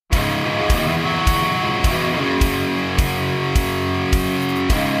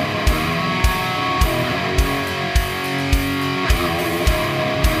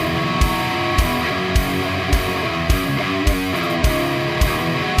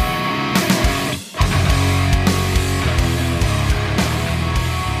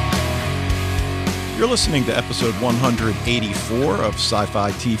listening to episode 184 of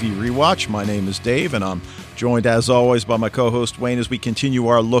Sci-Fi TV Rewatch. My name is Dave, and I'm joined, as always, by my co-host Wayne as we continue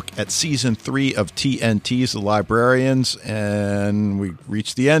our look at Season 3 of TNT's The Librarians. And we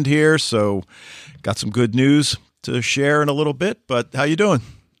reached the end here, so got some good news to share in a little bit. But how you doing?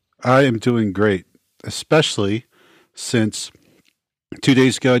 I am doing great, especially since 2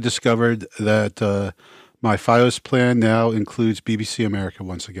 days ago I discovered that my FiOS plan now includes BBC America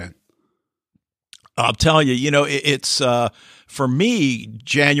once again. I'll tell you, it's for me,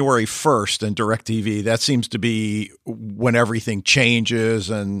 January 1st and DirecTV, that seems to be when everything changes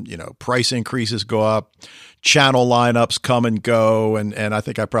and, price increases go up, channel lineups come and go. And I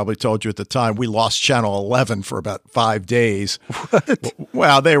think I probably told you at the time, we lost channel 11 for about 5 days. What?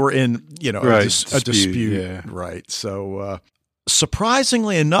 Well, they were in, right, a dispute. Yeah. Right. So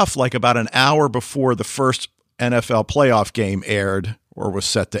surprisingly enough, like about an hour before the first NFL playoff game aired or was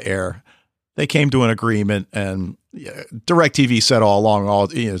set to air, they came to an agreement, and DirecTV said all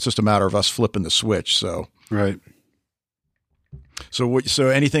along, it's just a matter of us flipping the switch. So right. So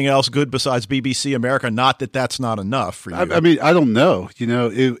anything else good besides BBC America? Not that that's not enough for you. I mean, I don't know.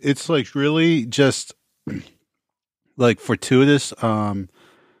 It's like really just like fortuitous. With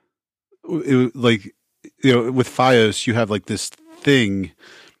FiOS, you have like this thing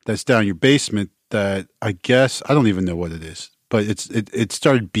that's down your basement that I guess I don't even know what it is, but it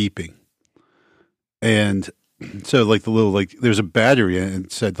started beeping. And so like there's a battery in it and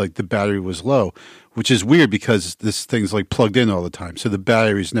it said like the battery was low, which is weird because this thing's like plugged in all the time. So the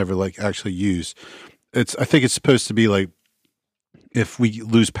battery's never like actually used. I think it's supposed to be like if we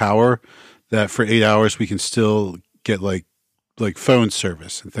lose power that for 8 hours we can still get like phone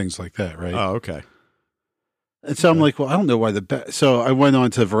service and things like that. Right. Oh, okay. And so I'm like, well, I don't know why so I went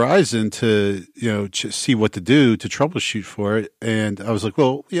on to Verizon to, see what to do to troubleshoot for it. And I was like,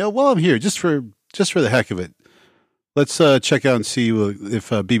 well, while I'm here, just for the heck of it, let's check out and see if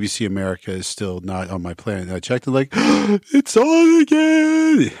BBC America is still not on my plan. And I checked and like, it's on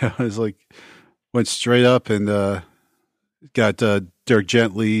again. I was like, went straight up and got Dirk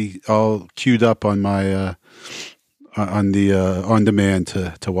Gently all queued up on my on the on demand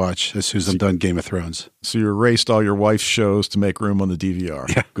to watch as soon as I'm done Game of Thrones. So you erased all your wife's shows to make room on the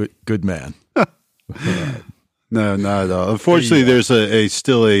DVR. Yeah. Good man. No, not at all. Unfortunately, there's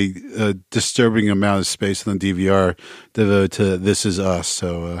still a disturbing amount of space on the DVR devoted to This Is Us,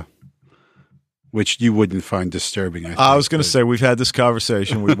 so which you wouldn't find disturbing. I was going to say we've had this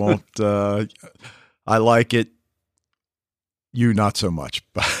conversation. We won't. I like it. You not so much.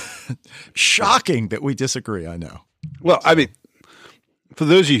 Shocking that we disagree. I know. Well, I mean, for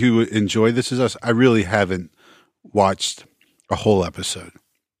those of you who enjoy This Is Us, I really haven't watched a whole episode.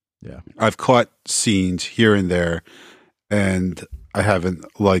 Yeah, I've caught scenes here and there, and I haven't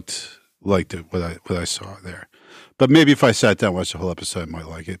liked it what I saw there. But maybe if I sat down and watched the whole episode, I might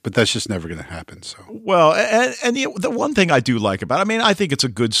like it. But that's just never going to happen. So well, and the one thing I do like about it, I mean, I think it's a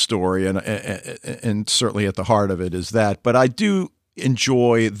good story, and certainly at the heart of it is that. But I do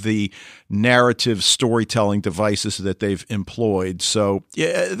enjoy the narrative storytelling devices that they've employed. So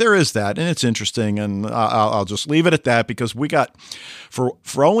yeah, there is that, and it's interesting. And I'll just leave it at that because we got for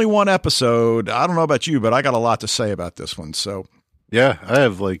only one episode. I don't know about you, but I got a lot to say about this one. So yeah, I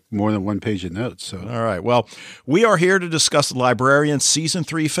have like more than one page of notes. So all right, well, we are here to discuss The Librarians Season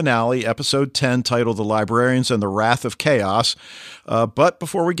 3 finale, Episode 10, titled The Librarians and the Wrath of Chaos. But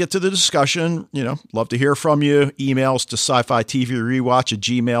before we get to the discussion, love to hear from you. Emails to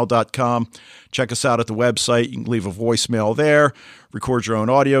sci-fi-tvrewatch@gmail.com. Check us out at the website. You can leave a voicemail there, record your own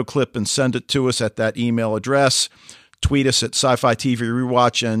audio clip, and send it to us at that email address. Tweet us at Sci-Fi TV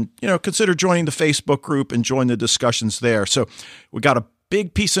Rewatch and, consider joining the Facebook group and join the discussions there. So we got a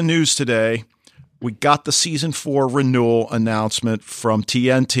big piece of news today. We got the Season 4 renewal announcement from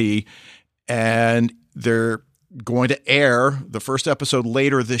TNT, and they're going to air the first episode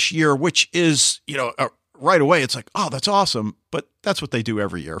later this year, which is, right away, it's like, oh, that's awesome. But that's what they do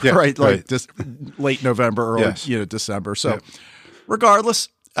every year, right? Like this late November, early, December. So regardless,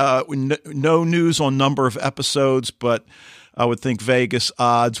 no news on number of episodes, but I would think Vegas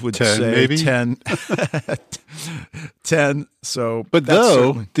odds would 10, say maybe? 10. 10. So, but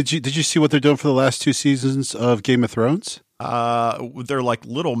did you see what they're doing for the last 2 seasons of Game of Thrones? They're like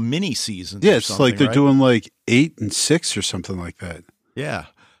little mini seasons. Yeah, it's like they're right? doing like 8 and 6 or something like that. Yeah,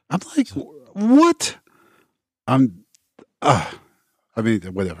 I'm like, what? I mean,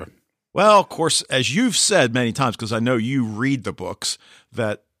 whatever. Well, of course, as you've said many times, because I know you read the books,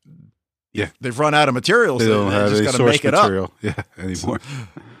 that they've run out of materials. They don't have any source source make material anymore.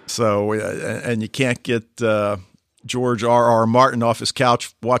 So, and you can't get George R.R. Martin off his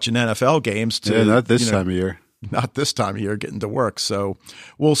couch watching NFL games to not this time of year. Not this time of year, getting to work. So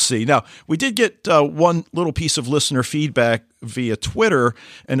we'll see. Now, we did get one little piece of listener feedback via Twitter,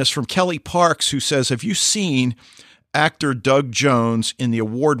 and it's from Kelly Parks, who says, have you seen actor Doug Jones in the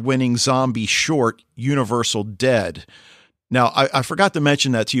award-winning zombie short Universal Dead? Now, I forgot to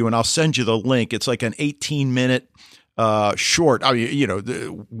mention that to you, and I'll send you the link. It's like an 18-minute short. I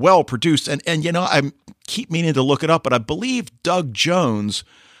mean, well-produced. And I keep meaning to look it up, but I believe Doug Jones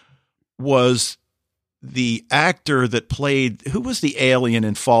was the actor that played, who was the alien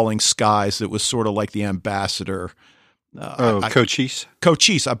in Falling Skies that was sort of like the ambassador? Cochise.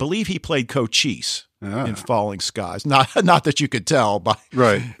 Cochise. I believe he played Cochise in Falling Skies. Not that you could tell by,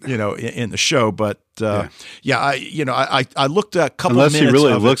 right. In the show, but I looked at a couple Unless of minutes. Unless he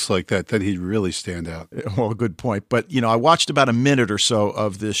really looks like that, then he'd really stand out. Well, good point. But, I watched about a minute or so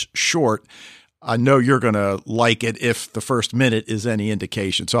of this short. I know you're going to like it if the first minute is any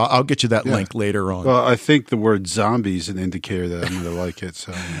indication. So I'll get you that link later on. Well, I think the word zombie is an indicator that I'm going to like it.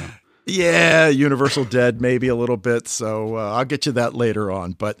 So, Yeah, Universal Dead, maybe a little bit. So I'll get you that later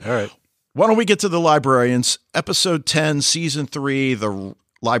on. But all right. Why don't we get to The Librarians? Episode 10, Season 3, The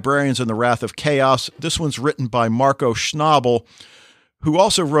Librarians and the Wrath of Chaos. This one's written by Marco Schnabel, who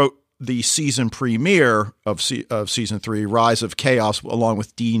also wrote the season premiere of Season 3, Rise of Chaos, along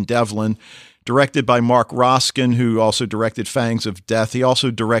with Dean Devlin. Directed by Mark Roskin, who also directed Fangs of Death. He also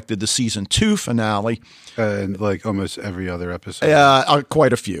directed the Season 2 finale. And like almost every other episode.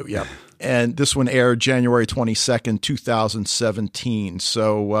 Quite a few, yeah. And this one aired January 22nd, 2017.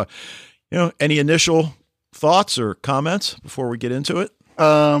 So, any initial thoughts or comments before we get into it?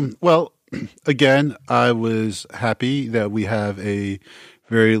 Well, again, I was happy that we have a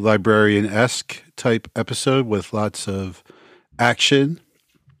very librarian-esque type episode with lots of action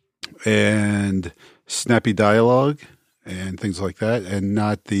and snappy dialogue and things like that, and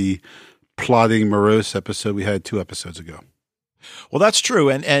not the plodding, morose episode we had 2 episodes ago. Well, that's true.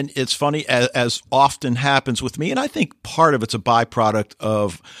 And it's funny, as often happens with me, and I think part of it's a byproduct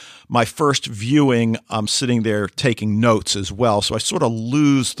of my first viewing. I'm sitting there taking notes as well, so I sort of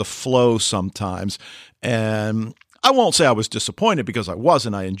lose the flow sometimes. And I won't say I was disappointed, because I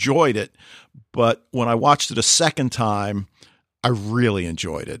wasn't. I enjoyed it. But when I watched it a second time, I really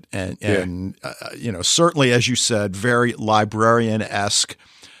enjoyed it. And certainly, as you said, very librarian-esque.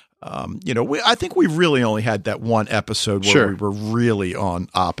 I think we really only had that one episode where we were really on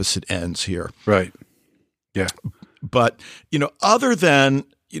opposite ends here. Right. Yeah. But, other than,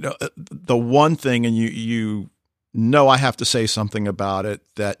 the one thing, and I have to say something about it,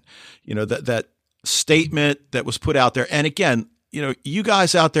 that, that statement that was put out there. And again, you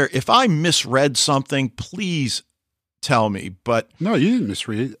guys out there, if I misread something, please tell me. But no, you didn't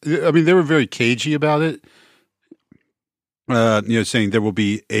misread it. I mean, they were very cagey about it. Saying there will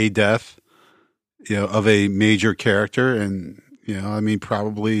be a death, of a major character. And,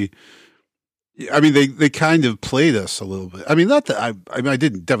 probably, they kind of played us a little bit. I mean, not that I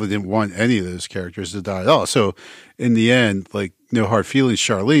definitely didn't want any of those characters to die at all. So in the end, like, no hard feelings,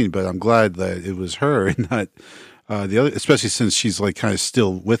 Charlene, but I'm glad that it was her and not the other, especially since she's like kind of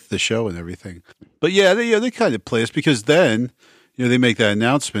still with the show and everything. But yeah, they kind of play us, because then, they make that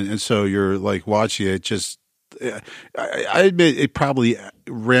announcement. And so you're like watching it, just, I admit it probably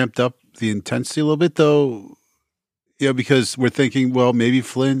ramped up the intensity a little bit, though, because we're thinking, well, maybe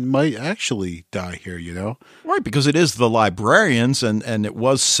Flynn might actually die here, Right, because it is the Librarians, and it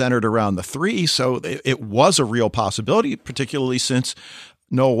was centered around the 3, so it was a real possibility, particularly since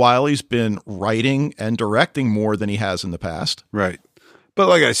Noah Wiley's been writing and directing more than he has in the past. Right. But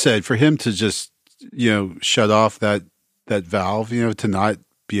like I said, for him to just, shut off that valve, to not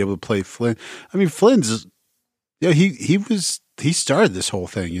be able to play Flynn. I mean, Flynn's, he started this whole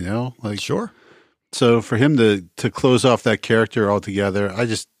thing, like, sure. So for him to close off that character altogether, I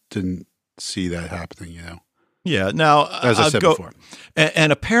just didn't see that happening, Yeah. Now, as I said before,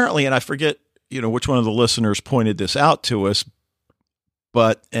 and apparently, and I forget, which one of the listeners pointed this out to us,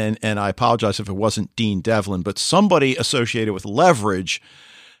 but and I apologize if it wasn't Dean Devlin, but somebody associated with Leverage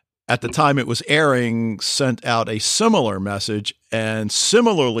at the time it was airing sent out a similar message, and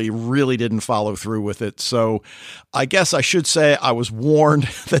similarly really didn't follow through with it. So I guess I should say I was warned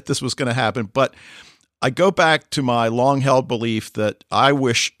that this was going to happen, but I go back to my long-held belief that I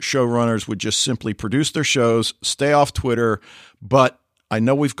wish showrunners would just simply produce their shows, stay off Twitter, but I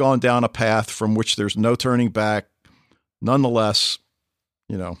know we've gone down a path from which there's no turning back. Nonetheless,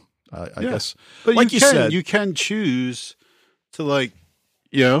 I guess, but like you said, you can choose to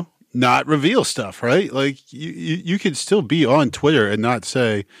not reveal stuff, right? Like you can still be on Twitter and not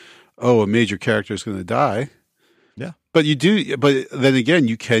say, "Oh, a major character is going to die." But you do, but then again,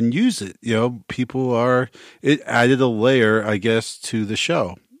 you can use it. It added a layer, I guess, to the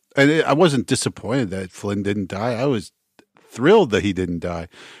show. And I wasn't disappointed that Flynn didn't die. I was thrilled that he didn't die.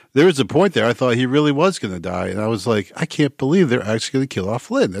 There was a point there I thought he really was going to die. And I was like, I can't believe they're actually going to kill off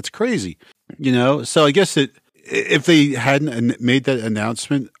Flynn. That's crazy. So I guess if they hadn't made that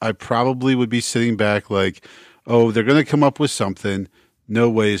announcement, I probably would be sitting back like, oh, they're going to come up with something. No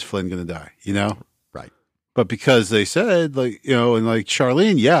way is Flynn going to die, Right. But because they said, and like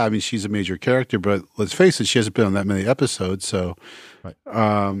Charlene, yeah, I mean, she's a major character, but let's face it, she hasn't been on that many episodes. So, right.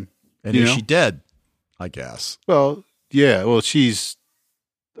 And is she dead? I guess. Well, yeah. Well, she's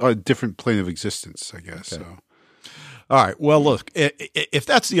on a different plane of existence, I guess. Okay. So, all right. Well, look, if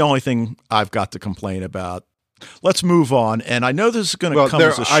that's the only thing I've got to complain about, let's move on. And I know this is going to come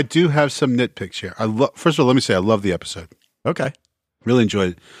as I do have some nitpicks here. First of all, let me say I love the episode. Okay. Really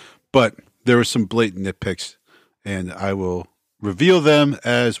enjoyed it. But there were some blatant nitpicks, and I will reveal them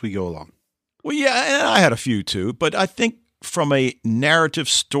as we go along. Well, yeah, and I had a few too, but I think from a narrative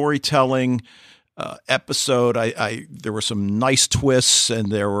storytelling episode, there were some nice twists,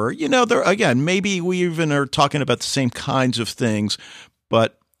 and there were, again, maybe we even are talking about the same kinds of things,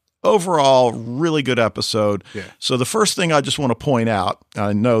 but overall, really good episode. Yeah. So the first thing I just want to point out,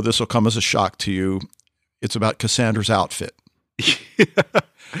 I know this will come as a shock to you, it's about Cassandra's outfit.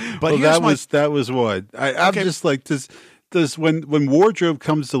 But that was one. I'm just like, does when Wardrobe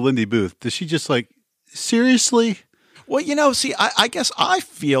comes to Lindy Booth, does she just like, seriously? Well, see, I guess I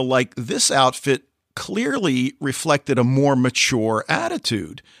feel like this outfit clearly reflected a more mature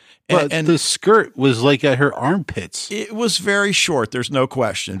attitude. But the skirt was like at her armpits. It was very short, there's no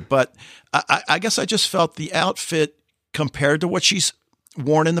question. But I guess I just felt the outfit compared to what she's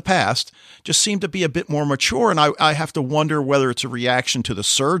worn in the past just seemed to be a bit more mature. And I have to wonder whether it's a reaction to the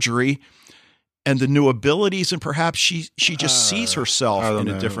surgery and the new abilities, and perhaps she just sees herself in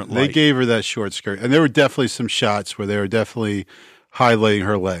a different light. They gave her that short skirt, and there were definitely some shots where they were definitely highlighting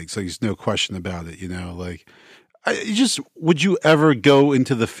her legs. Like, there's no question about it. Would you ever go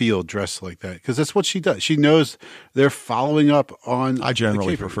into the field dressed like that? Because that's what she does. She knows they're following up on. I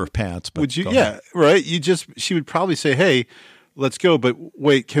generally prefer pants. But would you? Yeah, right. She would probably say, "Hey, let's go," but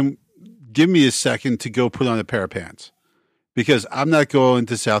wait, give me a second to go put on a pair of pants, because I'm not going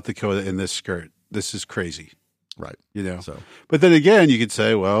to South Dakota in this skirt. This is crazy. Right. So, but then again, you could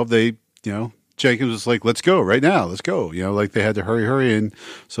say, well, Jenkins was like, let's go right now. Let's go. Like they had to hurry. And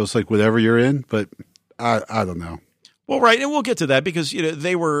so it's like, whatever you're in, but I don't know. Well, right. And we'll get to that because,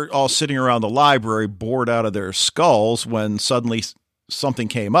 they were all sitting around the library bored out of their skulls when suddenly something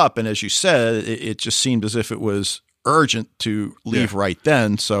came up. And as you said, it just seemed as if it was urgent to leave right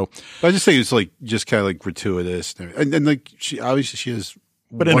then. So I just think it's like just kind of like gratuitous, and like she has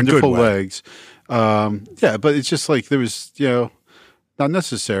but wonderful legs. But it's just like there was not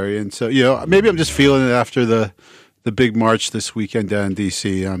necessary, and so maybe I'm just feeling it after the big march this weekend down in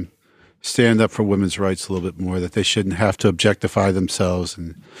D.C. Stand up for women's rights a little bit more, that they shouldn't have to objectify themselves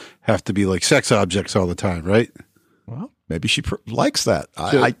and have to be like sex objects all the time, right? Well, maybe she likes that.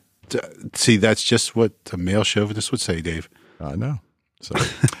 See, that's just what a male chauvinist would say, Dave. I know. So,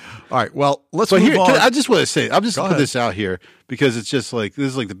 all right. Well, let's move on. I just want to say, I'm just going to put this out here because it's just like, this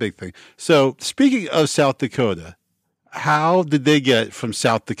is like the big thing. So speaking of South Dakota, how did they get from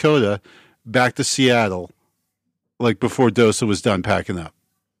South Dakota back to Seattle, like before Dosa was done packing up?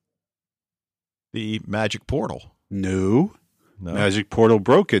 The magic portal. No. Magic portal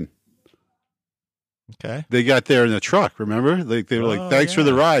broken. Okay. They got there in a truck, remember? Like they were like, thanks for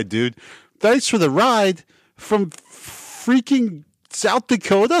the ride, dude. Thanks for the ride from freaking South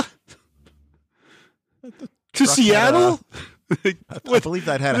Dakota to Seattle? I believe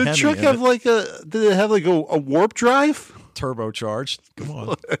that had a Hemi. Did the truck have did it have like a warp drive? Turbocharged. Come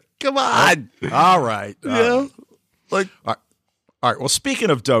on. Come on. All right. Like, all right. Well,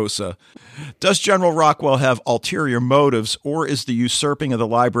 speaking of Dosa, does General Rockwell have ulterior motives, or is the usurping of the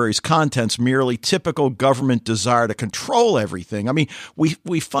library's contents merely typical government desire to control everything? I mean,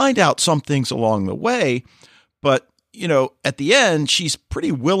 we find out some things along the way, but, at the end, she's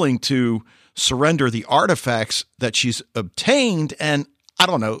pretty willing to surrender the artifacts that she's obtained. And I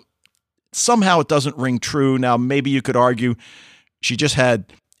don't know, somehow it doesn't ring true. Now, maybe you could argue she just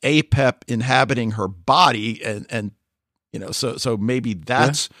had APEP inhabiting her body and so maybe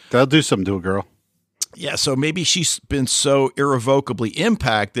that's that'll do something to a girl. Yeah, so maybe she's been so irrevocably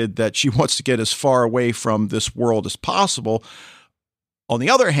impacted that she wants to get as far away from this world as possible. On the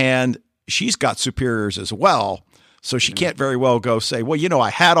other hand, she's got superiors as well, so she can't very well go say, well, I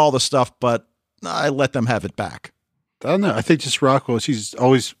had all the stuff, but I let them have it back. I don't know. I think just Rockwell, she's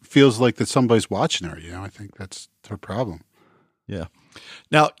always feels like that somebody's watching her. I think that's her problem. Yeah.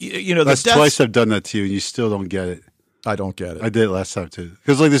 Now, that's twice I've done that to you, and you still don't get it. I don't get it. I did it last time too.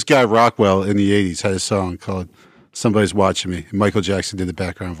 Because like this guy Rockwell in the '80s had a song called "Somebody's Watching Me," and Michael Jackson did the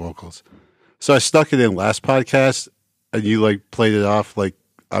background vocals. So I stuck it in last podcast, and you like played it off like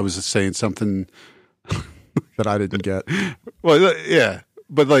I was saying something that I didn't get. Well, yeah,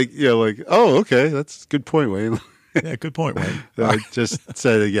 but oh, okay, that's a good point, Wayne. Yeah, good point, Wayne. I just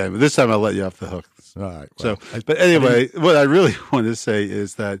said it again, but this time I'll let you off the hook. All right. Well, but anyway, what I really want to say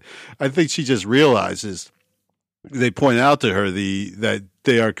is that I think she just realizes. They point out to her that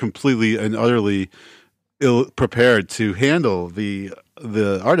they are completely and utterly ill prepared to handle the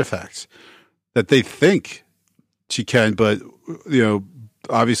artifacts that they think she can, but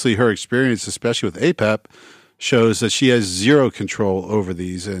obviously her experience, especially with APAP, shows that she has zero control over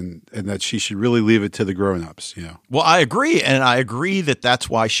these, and that she should really leave it to the grown-ups. Well, I agree, and I agree that that's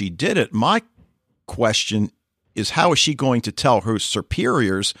why she did it. My question is, how is she going to tell her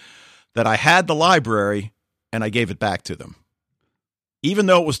superiors that I had the library and I gave it back to them, even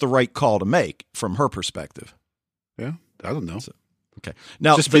though it was the right call to make from her perspective? Yeah, I don't know. So, okay,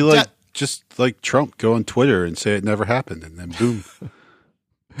 now just like Trump, go on Twitter and say it never happened, and then boom.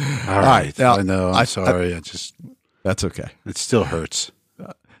 All right, now, I know. I'm sorry. That's okay. It still hurts.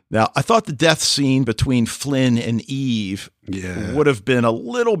 Now, I thought the death scene between Flynn and Eve would have been a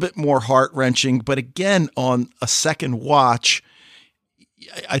little bit more heart-wrenching, but again, on a second watch,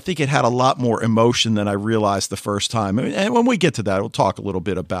 I think it had a lot more emotion than I realized the first time. And when we get to that, we'll talk a little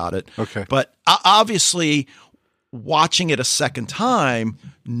bit about it. Okay. But obviously, watching it a second time,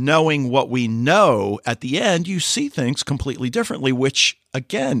 knowing what we know at the end, you see things completely differently, which,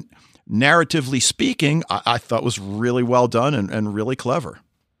 again, narratively speaking, I thought was really well done and really clever.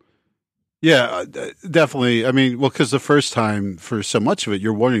 Yeah, definitely. I mean, well, because the first time, for so much of it,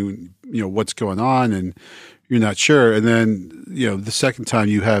 you're wondering, what's going on, and you're not sure. And then, the second time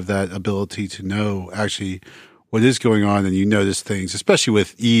you have that ability to know actually what is going on, and you notice things, especially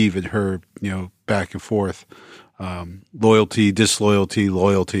with Eve and her, back and forth, loyalty, disloyalty,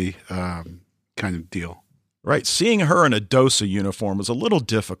 loyalty, kind of deal. Right. Seeing her in a DOSA uniform was a little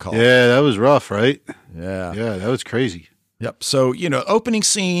difficult. Yeah, that was rough, right? Yeah. Yeah, that was crazy. Yep. So, opening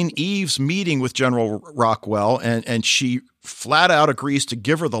scene, Eve's meeting with General Rockwell, and she flat out agrees to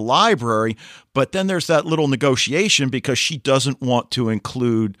give her the library, but then there's that little negotiation because she doesn't want to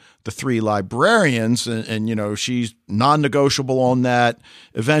include the 3 librarians, and she's non-negotiable on that.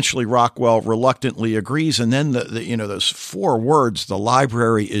 Eventually, Rockwell reluctantly agrees, and then those 4 words, "the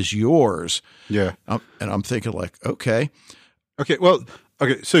library is yours." Yeah. And I'm thinking like, okay. Well,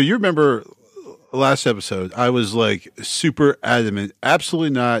 so you remember last episode, I was like super adamant,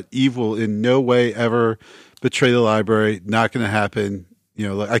 absolutely not. Eve will in no way ever betray the library. Not going to happen.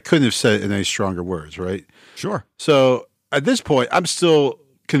 I couldn't have said it in any stronger words, right? Sure. So at this point, I'm still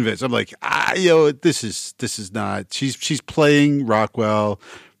convinced. I'm like, this is not. She's playing Rockwell.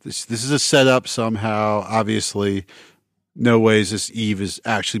 This is a setup somehow. Obviously, no ways this Eve is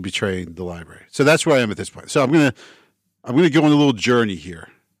actually betraying the library. So that's where I am at this point. So I'm gonna go on a little journey here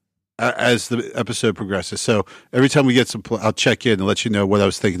as the episode progresses. So every time we get I'll check in and let you know what I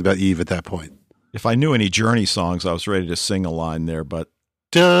was thinking about Eve at that point. If I knew any Journey songs, I was ready to sing a line there, but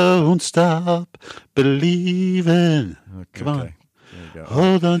don't stop believing. Okay. Come on. There you go.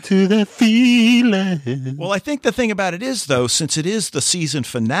 Hold on to that feeling. Well, I think the thing about it is, though, since it is the season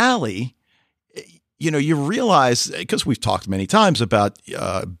finale, you realize, because we've talked many times about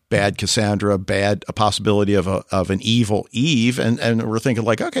bad Cassandra, a possibility of an evil Eve, and we're thinking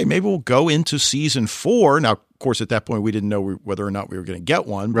like, okay, maybe we'll go into season 4. Now, of course, at that point, we didn't know whether or not we were going to get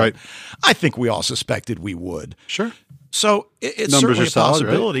one, but right. I think we all suspected we would. Sure. So it's Numbers certainly a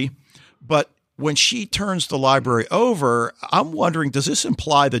possibility, solid, right? But when she turns the library over, I'm wondering, does this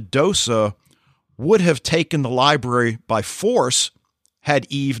imply that Dosa would have taken the library by force had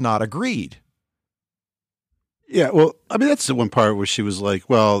Eve not agreed? Yeah, well, I mean, that's the one part where she was like,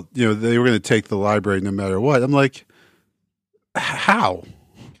 well, they were going to take the library no matter what. I'm like, how?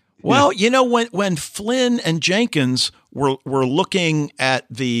 Well, when Flynn and Jenkins were looking at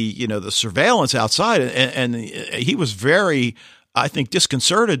the surveillance outside, and he was very, I think,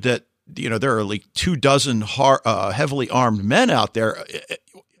 disconcerted that there are like 24 heavily armed men out there.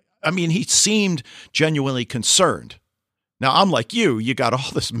 I mean, he seemed genuinely concerned. Now, I'm like you got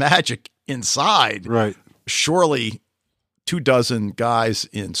all this magic inside, right? Surely 24 guys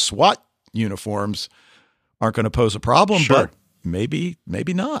in SWAT uniforms aren't going to pose a problem, sure. But maybe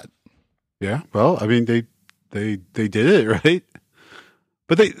not. Yeah. Well, I mean, they did it, right?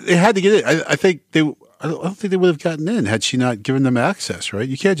 But they had to get it. I think don't think they would have gotten in had she not given them access, right?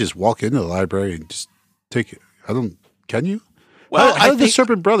 You can't just walk into the library and just take it. Can you? Well, how did the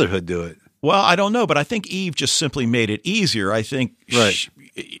Serpent Brotherhood do it? Well, I don't know, but I think Eve just simply made it easier. I think, right.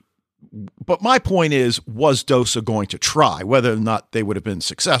 But my point is, was Dosa going to try? Whether or not they would have been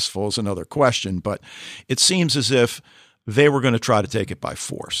successful is another question, but it seems as if they were going to try to take it by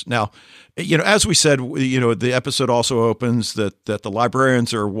force. Now, as we said, the episode also opens that the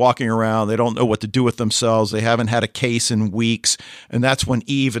librarians are walking around. They don't know what to do with themselves. They haven't had a case in weeks. And that's when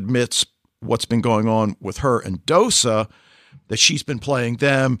Eve admits what's been going on with her and Dosa, that she's been playing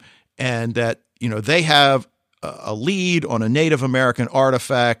them, and that, they have a lead on a Native American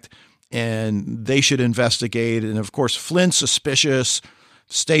artifact and they should investigate. And of course, Flynn's suspicious,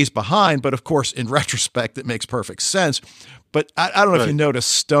 stays behind, but of course, in retrospect, it makes perfect sense. But I don't know if you notice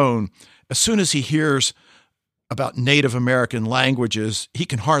Stone, as soon as he hears about Native American languages, he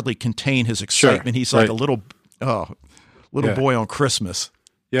can hardly contain his excitement. Sure. He's like a little boy on Christmas.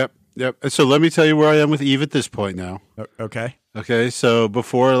 Yep. And so let me tell you where I am with Eve at this point now. Okay. Okay. So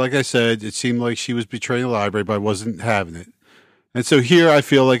before, like I said, it seemed like she was betraying the library, but I wasn't having it. And so here I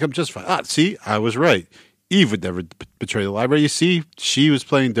feel like I'm just fine. See, I was right. Eve would never betray the library. You see, she was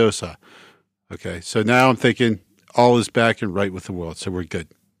playing Dosa. Okay. So now I'm thinking all is back and right with the world. So we're good.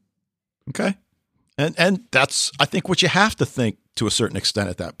 Okay. And that's, I think, what you have to think to a certain extent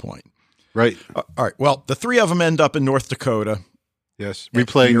at that point. Right. All right. Well, the three of them end up in North Dakota. Yes.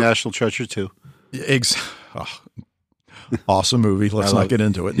 Replaying National Treasure 2. Awesome movie. Let's not get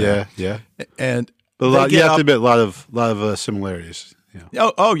into it now. Yeah. And you have to admit, a lot of similarities. Yeah.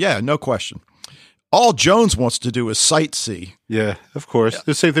 Oh, yeah. No question. All Jones wants to do is sightsee. Yeah, of course. Yeah.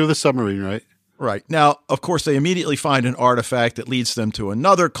 The same thing with the submarine, right? Right. Now, of course, they immediately find an artifact that leads them to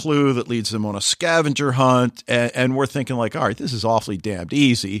another clue that leads them on a scavenger hunt. And we're thinking like, all right, this is awfully damned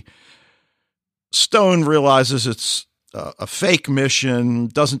easy. Stone realizes it's a fake mission.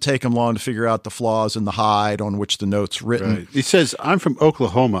 Doesn't take him long to figure out the flaws in the hide on which the note's written. Right. He says, I'm from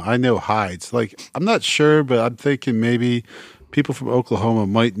Oklahoma. I know hides. Like, I'm not sure, but I'm thinking maybe people from Oklahoma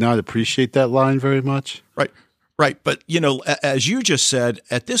might not appreciate that line very much. Right. But, as you just said,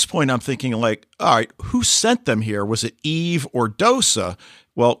 at this point, I'm thinking like, all right, who sent them here? Was it Eve or Dosa?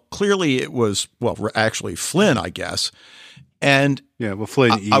 Well, clearly it was, actually Flynn, I guess. And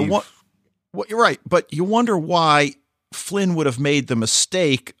Flynn, Eve. You're right. But you wonder why Flynn would have made the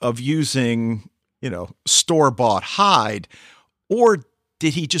mistake of using, store-bought hide, or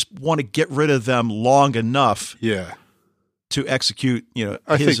did he just want to get rid of them long enough? Yeah. To execute,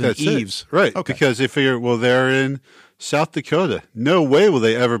 I his think that's and Eve's. It. Right. Okay. Because they figure, they're in South Dakota. No way will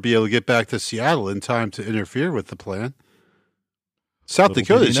they ever be able to get back to Seattle in time to interfere with the plan. South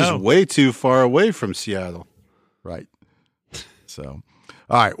Dakota is just way too far away from Seattle. Right. So,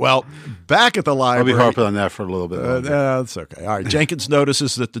 all right. Well, back at the library. I'll be harping on that for a little bit. That's okay. All right. Jenkins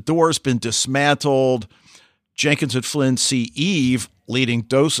notices that the door's been dismantled. Jenkins and Flynn see Eve leading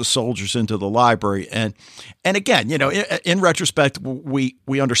Dosa soldiers into the library. And again, in retrospect, we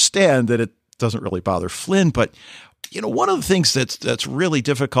understand that it doesn't really bother Flynn, but one of the things that's really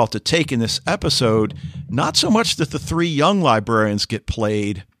difficult to take in this episode, not so much that the three young librarians get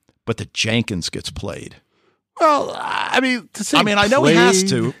played, but that Jenkins gets played. Well, I mean, I know he has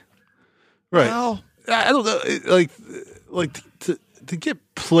to. Right. Well, I don't know. Like to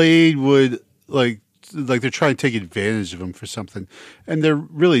get played would like they're trying to take advantage of him for something, and they're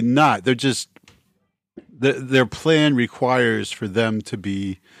really not. They're just their plan requires for them to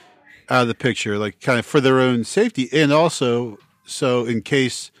be out of the picture, like kind of for their own safety, and also so in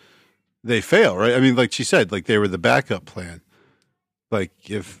case they fail, right? I mean, like she said, like they were the backup plan. Like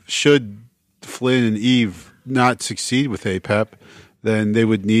should Flynn and Eve not succeed with APEP, then they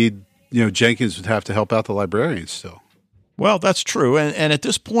would need, Jenkins would have to help out the librarians still. Well, that's true, and at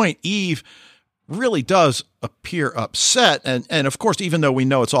this point, Eve really does appear upset. And of course, even though we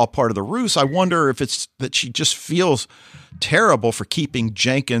know it's all part of the ruse, I wonder if it's that she just feels terrible for keeping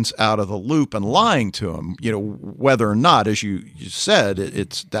Jenkins out of the loop and lying to him, whether or not, as you said,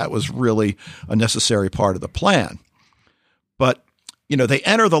 that was really a necessary part of the plan. But, they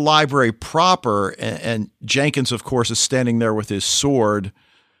enter the library proper, and Jenkins, of course, is standing there with his sword.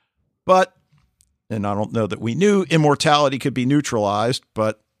 But, and I don't know that we knew immortality could be neutralized,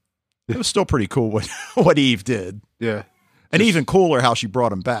 but it was still pretty cool what Eve did. Yeah. And even cooler how she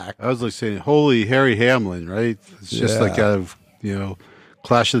brought him back. I was like saying, holy Harry Hamlin, right? It's just like out of,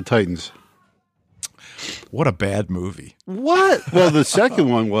 Clash of the Titans. What a bad movie. What? Well, the second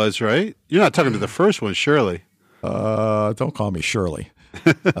one was, right? You're not talking to the first one, surely. Don't call me Shirley.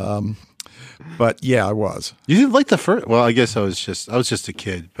 But yeah, I was. You didn't like the first? Well, I guess I was just a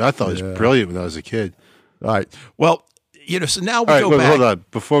kid. But I thought it was brilliant when I was a kid. All right. Well, so now we All right, go wait, back. hold on.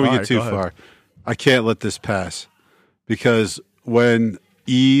 Before we All get right, too go ahead. far, I can't let this pass because when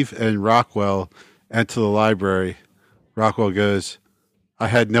Eve and Rockwell enter the library, Rockwell goes, "I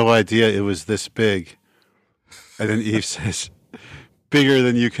had no idea it was this big," and then Eve says, "Bigger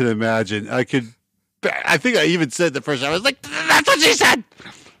than you can imagine." I think I even said the first time. I was like, "That's what she said."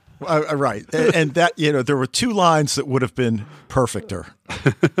 Right. And that, there were two lines that would have been perfecter.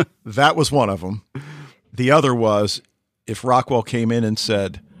 That was one of them. The other was if Rockwell came in and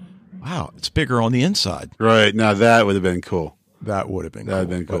said, "Wow, it's bigger on the inside." Right. Now that would have been cool. That would have been That would have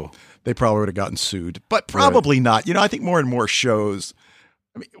been cool. They probably would have gotten sued, but probably not. I think more and more shows.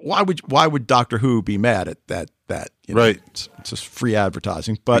 I mean, why would Doctor Who be mad at that? Right. It's just free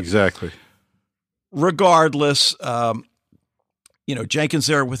advertising. But Exactly. regardless, Jenkins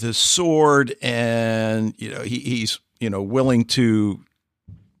there with his sword, and he's willing to.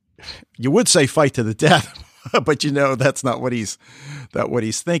 You would say fight to the death, but that's not what he's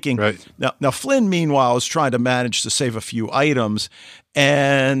thinking. Right. Now Flynn, meanwhile, is trying to manage to save a few items,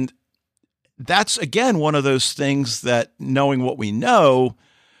 and that's again one of those things that, knowing what we know,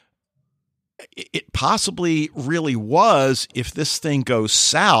 it possibly really was. If this thing goes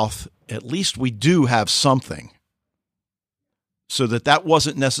south, at least we do have something. So that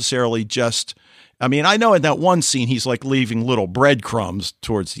wasn't necessarily just. I mean, I know in that one scene he's like leaving little breadcrumbs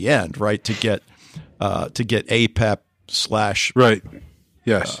towards the end, right, to get APEP / Right.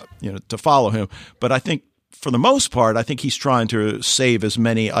 Yes. To follow him. But I think for the most part, I think he's trying to save as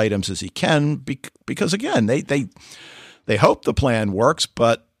many items as he can because again, they hope the plan works,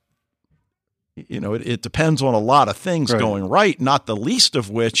 but it depends on a lot of things going right, not the least of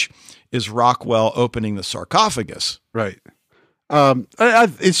which is Rockwell opening the sarcophagus. Right.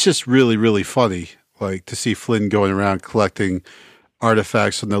 It's just really, really funny, like to see Flynn going around collecting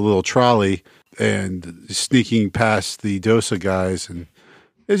artifacts on the little trolley and sneaking past the Dosa guys, and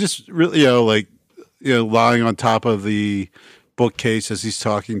it's just really, lying on top of the bookcase as he's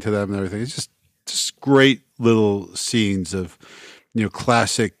talking to them and everything. It's just great little scenes of,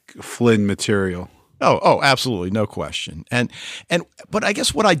 classic Flynn material. Oh, absolutely, no question. But I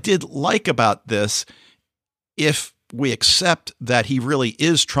guess what I did like about this, if we accept that he really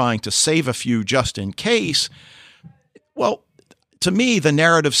is trying to save a few just in case, well, to me, the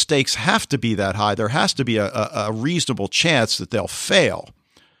narrative stakes have to be that high. There has to be a reasonable chance that they'll fail.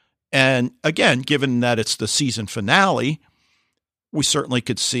 And again, given that it's the season finale, we certainly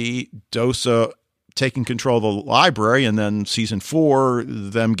could see Dosa taking control of the library and then season 4,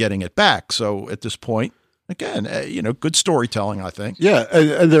 them getting it back. So at this point, again, good storytelling, I think. Yeah.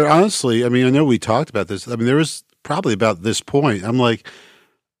 And they're honestly, I mean, I know we talked about this. I mean, there was probably about this point, I'm like,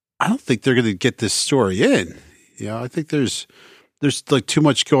 I don't think they're going to get this story in. I think there's like too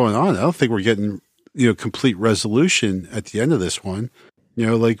much going on. I don't think we're getting, complete resolution at the end of this one.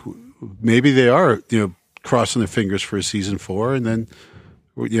 Like maybe they are, crossing their fingers for a season 4 and then,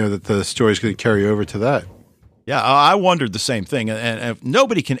 that the story's going to carry over to that. Yeah. I wondered the same thing. And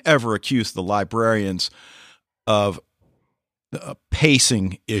nobody can ever accuse the librarians of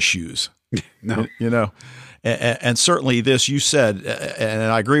pacing issues. No. And certainly this, you said, and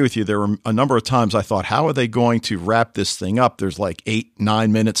I agree with you, there were a number of times I thought, how are they going to wrap this thing up? There's like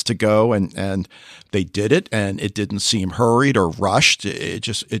 8-9 minutes to go, and they did it, and it didn't seem hurried or rushed. It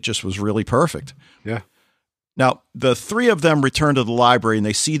just was really perfect. Yeah. Now, the 3 of them return to the library, and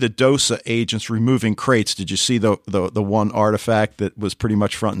they see the Dosa agents removing crates. Did you see the one artifact that was pretty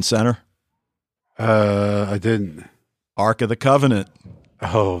much front and center? I didn't. Ark of the Covenant.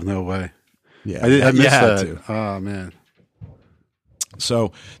 Oh, no way. Yeah, I missed that. To. Oh, man.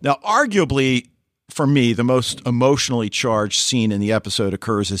 So now, arguably, for me, the most emotionally charged scene in the episode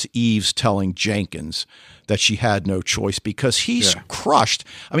occurs as Eve's telling Jenkins that she had no choice because he's crushed.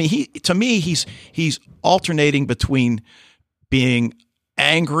 I mean, he's alternating between being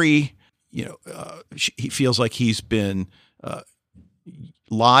angry. He feels like he's been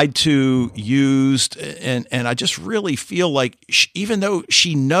lied to, used, and I just really feel like even though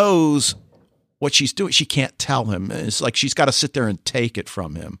she knows what she's doing, she can't tell him. It's like she's got to sit there and take it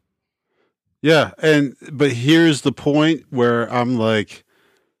from him. Yeah, but here's the point where I'm like,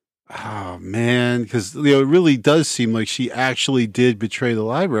 oh man, because it really does seem like she actually did betray the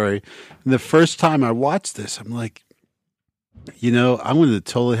library. And the first time I watched this, I'm like, I'm going to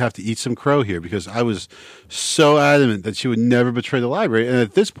totally have to eat some crow here because I was so adamant that she would never betray the library. And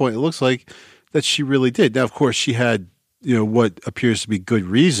at this point, it looks like that she really did. Now, of course, she had what appears to be good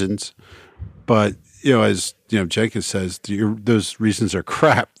reasons, but as Jenkins says, those reasons are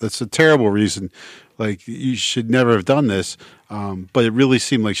crap. That's a terrible reason. Like, you should never have done this. But it really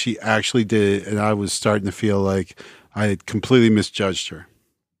seemed like she actually did it, and I was starting to feel like I had completely misjudged her.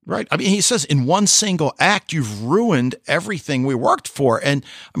 Right. I mean, he says in one single act, you've ruined everything we worked for. And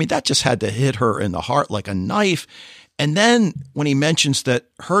I mean, that just had to hit her in the heart like a knife. And then when he mentions that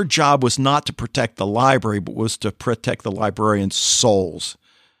her job was not to protect the library, but was to protect the librarians' souls.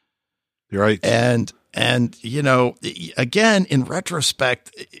 You're right. And again, in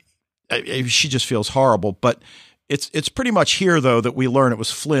retrospect, she just feels horrible. But it's pretty much here, though, that we learn it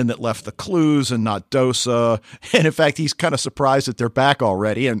was Flynn that left the clues and not Dosa. And in fact, he's kind of surprised that they're back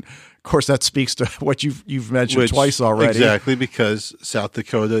already. And of course, that speaks to what you've mentioned twice already. Exactly, because South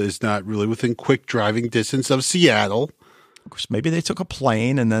Dakota is not really within quick driving distance of Seattle. Of course, maybe they took a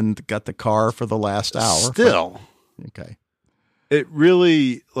plane and then got the car for the last hour. Still. Okay. It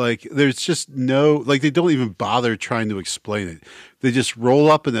really, there's just they don't even bother trying to explain it. They just roll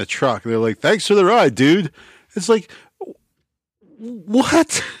up in the truck. And they're like, thanks for the ride, dude. It's like,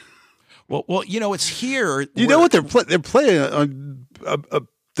 what? Well, it's here. You know what they're playing on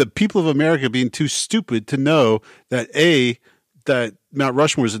the people of America being too stupid to know that that Mount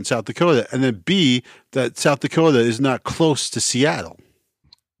Rushmore is in South Dakota, and then B, that South Dakota is not close to Seattle.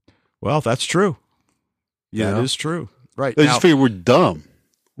 Well, that's true. That is true. Right. They just figure we're dumb,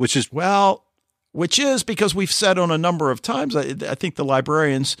 which is because we've said on a number of times, I think the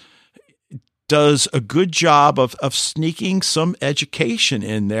librarians does a good job of sneaking some education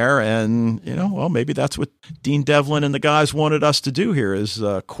in there. And, maybe that's what Dean Devlin and the guys wanted us to do here is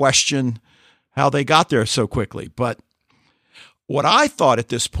question how they got there so quickly. But what I thought at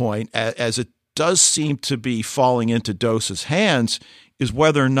this point, as it does seem to be falling into Dosa's hands, is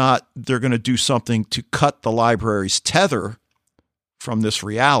whether or not they're going to do something to cut the library's tether from this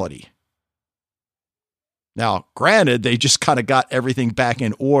reality. Now, granted, they just kind of got everything back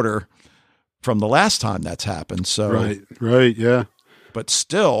in order from the last time that's happened. So right, yeah. But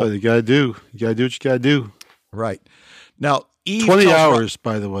still, you gotta do what you gotta do. Right. Now, Eve 20 hours,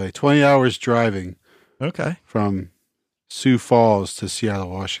 by the way, 20 hours driving. Okay. From Sioux Falls to Seattle,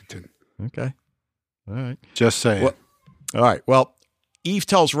 Washington. Okay. All right. Just saying. Well, all right. Well, Eve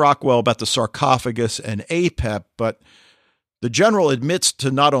tells Rockwell about the sarcophagus and APEP, but the general admits to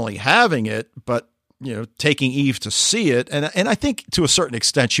not only having it, but taking Eve to see it. And I think to a certain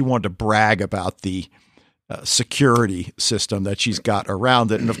extent, she wanted to brag about the security system that she's got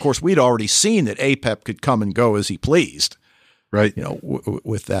around it. And of course, we'd already seen that APEP could come and go as he pleased. Right.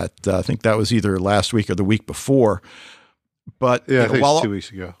 With that, I think that was either last week or the week before. But yeah, I think it's 2 weeks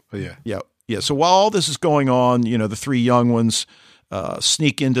ago. But yeah. So while all this is going on, the three young ones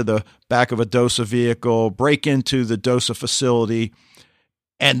sneak into the back of a DOSA vehicle, break into the DOSA facility,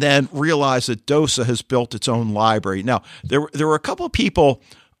 and then realize that DOSA has built its own library. Now, there were a couple of people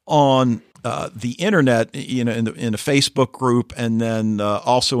on the internet, in a Facebook group, and then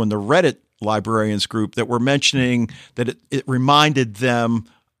also in the Reddit librarians group that were mentioning that it reminded them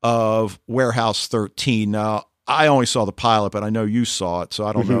of Warehouse 13. Now, I only saw the pilot, but I know you saw it, so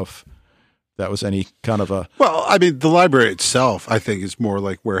I don't know if that was any kind of a... Well, I mean, the library itself, I think, is more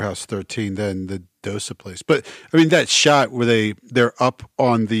like Warehouse 13 than the DOSA place. But, I mean, that shot where they're up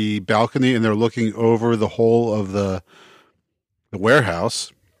on the balcony and they're looking over the whole of the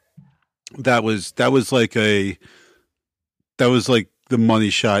warehouse, that was like the money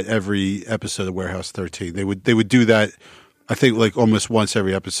shot every episode of Warehouse 13. They would do that, I think, like almost once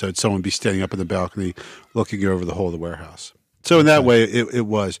every episode. Someone would be standing up in the balcony looking over the whole of the warehouse. So in that way, it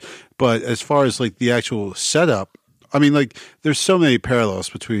was. But as far as like the actual setup, I mean, like there's so many parallels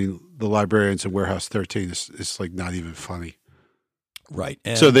between the librarians and Warehouse 13. It's like not even funny. Right.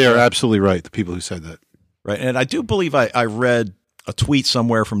 And, so they are absolutely right, the people who said that. Right. And I do believe I read a tweet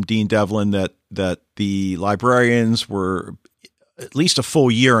somewhere from Dean Devlin that the librarians were at least a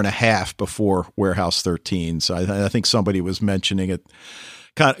full year and a half before Warehouse 13. So I think somebody was mentioning it,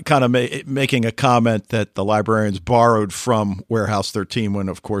 kind of making a comment that the librarians borrowed from Warehouse 13 when,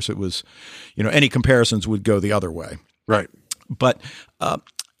 of course, it was, any comparisons would go the other way. Right. But,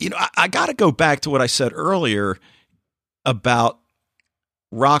 I got to go back to what I said earlier about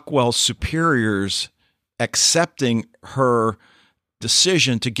Rockwell's superiors accepting her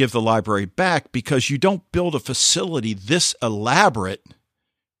decision to give the library back, because you don't build a facility this elaborate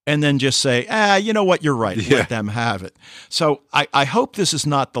and then just say, you know what, you're right, let them have it. So I hope this is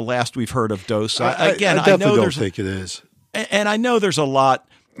not the last we've heard of DOSA. I definitely don't think it is. And I know there's a lot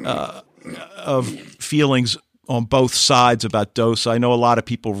of feelings on both sides about DOSA. I know a lot of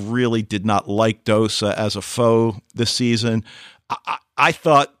people really did not like DOSA as a foe this season. I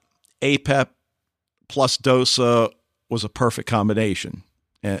thought APEP plus Dosa was a perfect combination.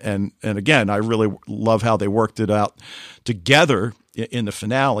 And again, I really love how they worked it out together in the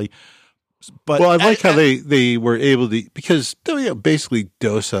finale. But well, I like how they were able to, because basically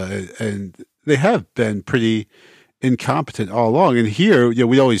Dosa and they have been pretty incompetent all along. And here,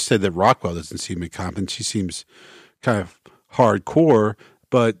 we always said that Rockwell doesn't seem incompetent. She seems kind of hardcore,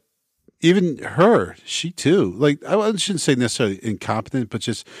 but even her, she too, like, I shouldn't say necessarily incompetent, but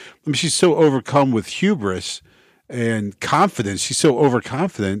just, she's so overcome with hubris and confidence. She's so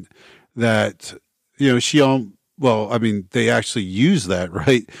overconfident that, they actually use that,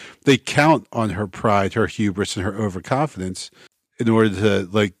 right? They count on her pride, her hubris, and her overconfidence in order to,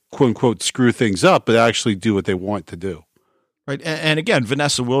 like, quote unquote, screw things up, but actually do what they want to do. Right. And again,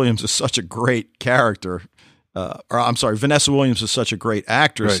 Vanessa Williams is such a great character. Vanessa Williams is such a great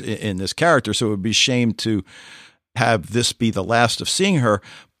actress in this character. So it would be a shame to have this be the last of seeing her.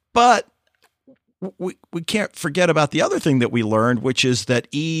 But we can't forget about the other thing that we learned, which is that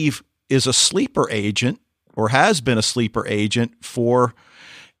Eve is a sleeper agent, or has been a sleeper agent for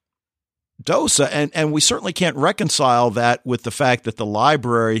Dosa. And we certainly can't reconcile that with the fact that the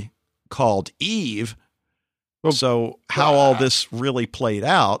library called Eve. Well, so how all this really played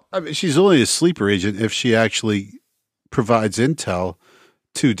out. I mean, she's only a sleeper agent if she actually provides intel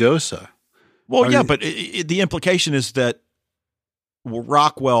to Dosa. Well, but the implication is that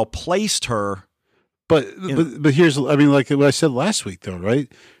Rockwell placed her. But here's, like what I said last week, though,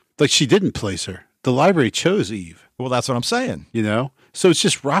 right? Like, she didn't place her. The library chose Eve. Well, that's what I'm saying. So it's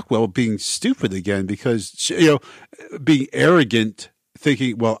just Rockwell being stupid again because, being arrogant,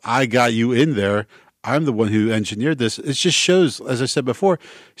 thinking, well, I got you in there. I'm the one who engineered this. It just shows, as I said before,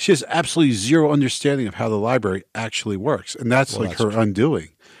 she has absolutely zero understanding of how the library actually works. And that's her undoing.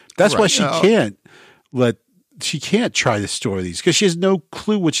 That's why she can't try to store these, because she has no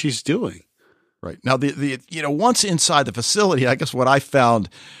clue what she's doing. Right. Now, once inside the facility, I guess what I found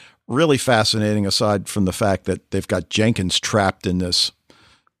really fascinating, aside from the fact that they've got Jenkins trapped in this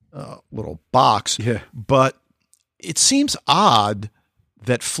little box, but it seems odd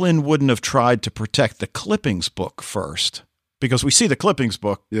that Flynn wouldn't have tried to protect the clippings book first, because we see the clippings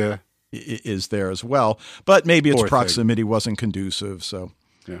book is there as well, but maybe its proximity wasn't conducive. So,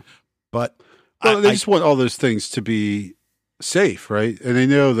 but they just want all those things to be safe, right? And they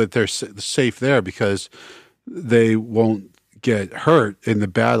know that they're safe there because they won't get hurt in the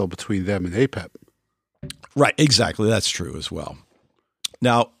battle between them and APEP. Right. Exactly. That's true as well.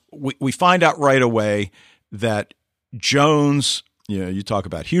 Now we find out right away that Jones, you talk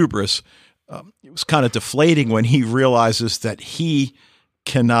about hubris. It was kind of deflating when he realizes that he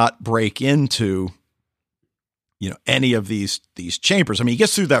cannot break into, any of these chambers. I mean, he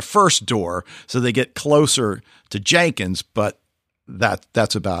gets through that first door, so they get closer to Jenkins, but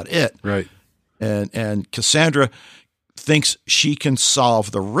that's about it. Right. And Cassandra thinks she can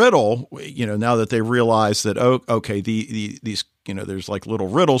solve the riddle, now that they realize that, these, there's like little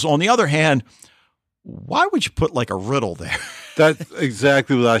riddles. On the other hand, why would you put like a riddle there? That's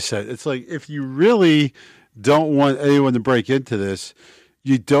exactly what I said. It's like, if you really don't want anyone to break into this,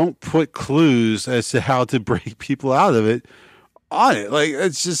 you don't put clues as to how to break people out of it on it. Like,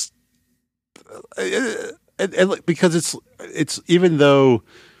 it's just, because it's even though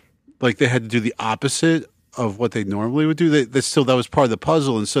like they had to do the opposite of what they normally would do, they still, that was part of the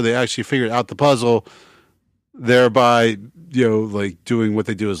puzzle. And so they actually figured out the puzzle, thereby, like doing what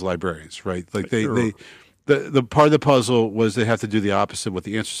they do as librarians, right? Like the part of the puzzle was they have to do the opposite of what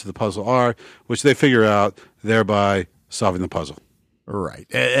the answers to the puzzle are, which they figure out, thereby solving the puzzle. Right.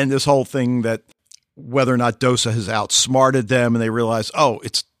 And this whole thing that whether or not Dosa has outsmarted them, and they realize,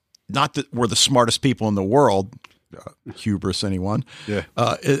 it's not that we're the smartest people in the world, hubris, anyone. Yeah.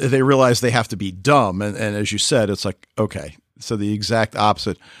 They realize they have to be dumb. And as you said, it's like, okay, so the exact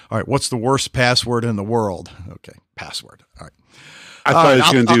opposite. All right, what's the worst password in the world? Okay, password. All right. I thought it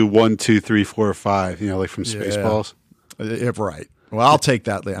was going to do 1, 2, 3, 4, 5, like from Spaceballs. Right. Well, I'll take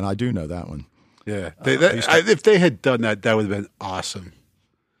that, and I do know that one. Yeah. If they had done that, that would have been awesome.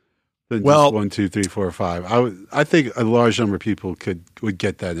 Than just 1, 2, 3, 4, 5. I think a large number of people would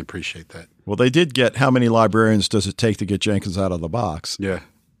get that and appreciate that. Well, they did get how many librarians does it take to get Jenkins out of the box? Yeah,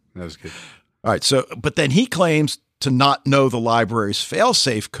 that was good. All right. So, but then he claims to not know the library's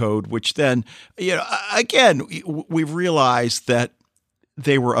failsafe code, which then, again, we realized that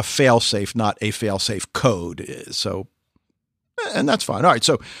they were a failsafe, not a failsafe code. So, and that's fine. All right.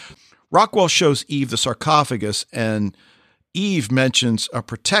 So Rockwell shows Eve the sarcophagus, and Eve mentions a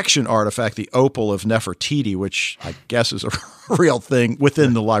protection artifact, the Opal of Nefertiti, which I guess is a real thing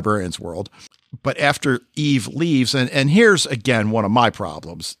within the librarian's world. But after Eve leaves, and here's again one of my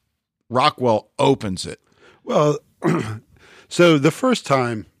problems Rockwell opens it. Well, so the first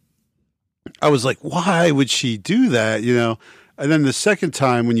time I was like, why would she do that? And then the second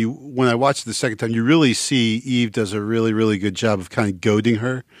time when I watched it the second time, you really see Eve does a really, really good job of kind of goading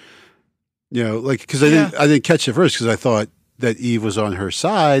her, because I didn't catch it first because I thought that Eve was on her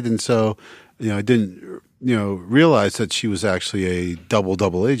side. And so, I didn't, realize that she was actually a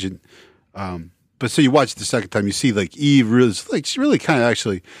double agent. But so you watch it the second time, you see like Eve really, she really kind of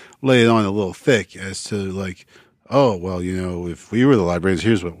actually lay it on a little thick as to like, oh, well, if we were the librarians,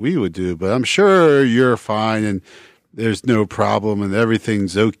 here's what we would do. But I'm sure you're fine and there's no problem and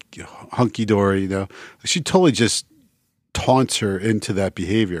everything's hunky dory. She totally just taunts her into that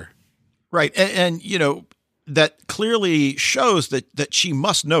behavior. Right. And that clearly shows that she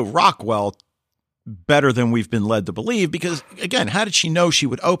must know Rockwell better than we've been led to believe, because again, how did she know she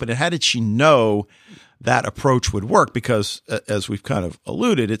would open it? How did she know that approach would work? Because as we've kind of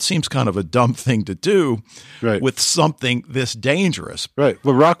alluded, it seems kind of a dumb thing to do with something this dangerous. Right.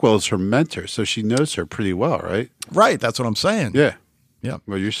 Well, Rockwell is her mentor, so she knows her pretty well, right? Right. That's what I'm saying. Yeah. Yeah.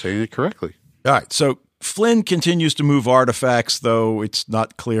 Well, you're saying it correctly. All right. So Flynn continues to move artifacts, though it's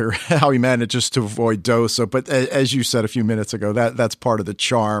not clear how he manages to avoid Dosa. But as you said a few minutes ago, that's part of the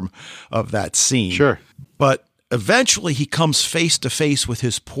charm of that scene. Sure. But eventually he comes face to face with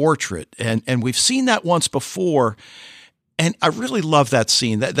his portrait. And we've seen that once before. And I really love that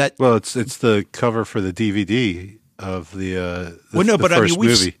scene. Well, it's the cover for the DVD of the first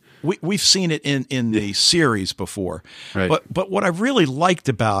movie. We've seen it in the series before. Right. But what I really liked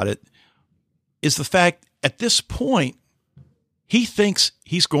about it is the fact at this point, he thinks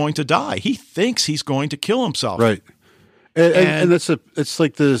he's going to die. He thinks he's going to kill himself. Right. And it's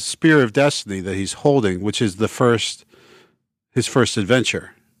like the spear of destiny that he's holding, which is his first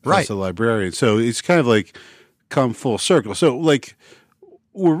adventure as a librarian. So it's kind of like come full circle. So like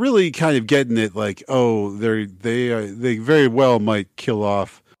we're really kind of getting it like, oh, they very well might kill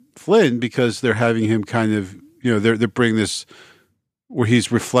off Flynn because they're having him kind of, they're bringing this where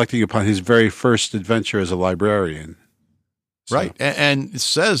he's reflecting upon his very first adventure as a librarian. So. Right. And it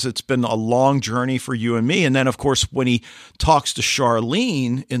says it's been a long journey for you and me. And then, of course, when he talks to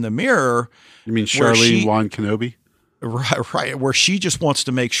Charlene in the mirror. You mean Charlene Juan Kenobi? Right. Where she just wants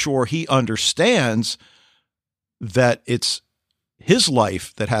to make sure he understands that it's his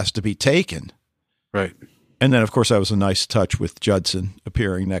life that has to be taken. Right. And then, of course, that was a nice touch with Judson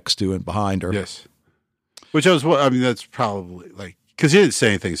appearing next to and behind her. Yes. Which that's probably like, because he didn't say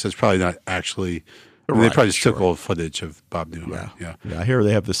anything, so it's probably not actually. They probably just took old footage of Bob Newhart. Yeah. I hear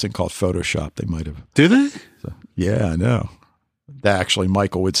they have this thing called Photoshop. They might have. Do they? So, yeah, I know. That actually,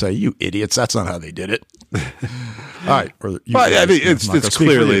 Michael would say, "You idiots! That's not how they did it." All right. It's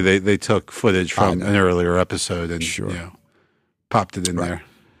clearly they took footage from an earlier episode and popped it in there.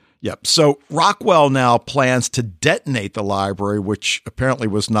 Yep. So Rockwell now plans to detonate the library, which apparently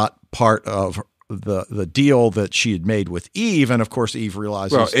was not part of the deal that she had made with Eve. And of course, Eve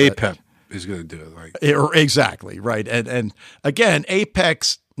realizes APEP is going to do it. Exactly. Right. And again,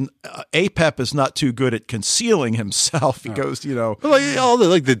 APEP is not too good at concealing himself. He goes, like all the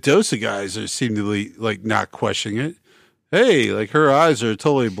Dosa guys seem to be like not questioning it. Hey, like her eyes are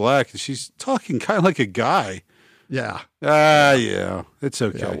totally black and she's talking kind of like a guy. Yeah. Yeah. It's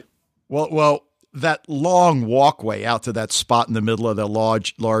okay. Yeah. Well, that long walkway out to that spot in the middle of the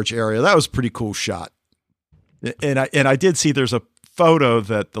large area, that was a pretty cool shot. And I did see there's a photo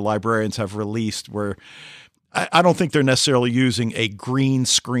that the librarians have released where I don't think they're necessarily using a green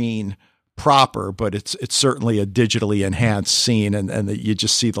screen proper, but it's certainly a digitally enhanced scene and you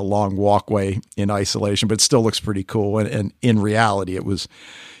just see the long walkway in isolation, but it still looks pretty cool. And in reality, it was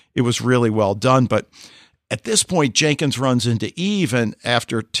really well done. But at this point, Jenkins runs into Eve, and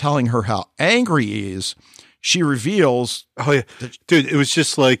after telling her how angry he is, she reveals... Oh, yeah. Dude, it was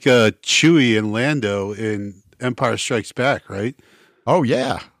just like Chewie and Lando in Empire Strikes Back, right? Oh,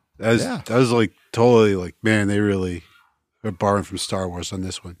 yeah. That was like totally like, man, they really are borrowing from Star Wars on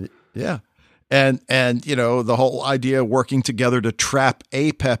this one. Yeah. And the whole idea of working together to trap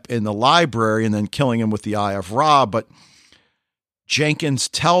APEP in the library and then killing him with the Eye of Ra. But Jenkins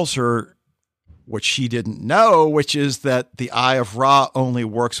tells her what she didn't know, which is that the Eye of Ra only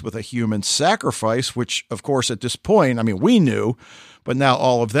works with a human sacrifice, which, of course, at this point, we knew, but now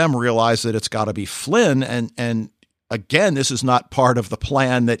all of them realize that it's got to be Flynn. And again, this is not part of the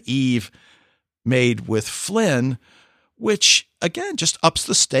plan that Eve made with Flynn, which, again, just ups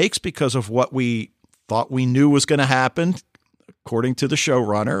the stakes because of what we thought we knew was going to happen, according to the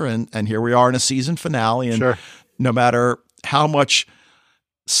showrunner. And here we are in a season finale. And no matter how much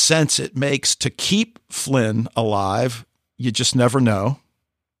sense it makes to keep Flynn alive, you just never know.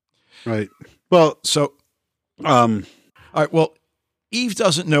 Right. Well, So, um, all right, well, Eve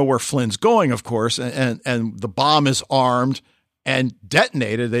doesn't know where Flynn's going, of course, and the bomb is armed and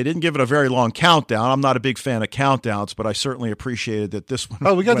detonated. They didn't give it a very long countdown. I'm not a big fan of countdowns, but I certainly appreciated that this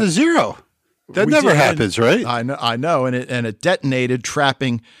one. we got went- the 0. That we never did, happens, right? I know, and it detonated,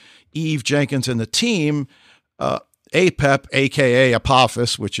 trapping Eve, Jenkins, and the team. APEP, aka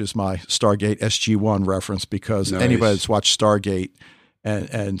Apophis, which is my Stargate SG-1 reference, because Nice. anybody that's watched Stargate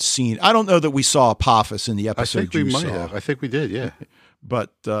and seen, I don't know that we saw Apophis in the I episode think we you might saw, have. I think we did, yeah.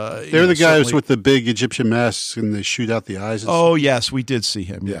 but They're the guys with the big Egyptian masks and they shoot out the eyes. And Oh yes, we did see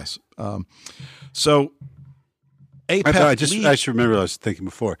him. Yes. So APEP. I just remember what I was thinking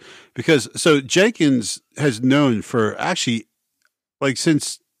before, because so Jenkins has known for actually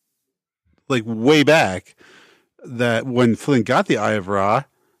since way back that when Flynn got the Eye of Ra,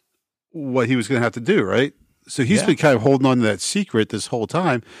 what he was going to have to do, right? So he's been kind of holding on to that secret this whole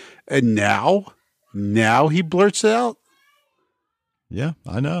time, and now he blurts it out. Yeah,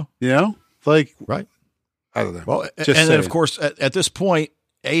 I know. You know, Right. I don't know. Well, Just and then saying. of course at this point,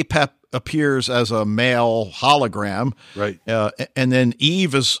 APEP appears as a male hologram. Right. And then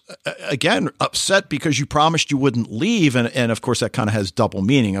Eve is again upset because you promised you wouldn't leave. And of course that kind of has double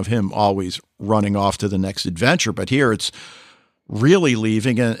meaning of him always running off to the next adventure. But here it's really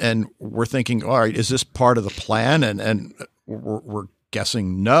leaving. And we're thinking, all right, is this part of the plan? And we're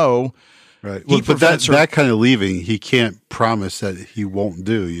guessing no. Right. He Well, but prevents her- that kind of leaving, he can't promise that he won't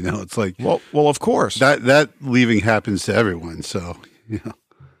do. You know, it's like Well, of course. that leaving happens to everyone. So,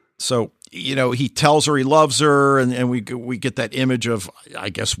 So, he tells her he loves her, and we get that image of, I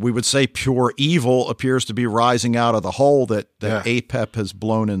guess we would say, pure evil appears to be rising out of the hole that APEP has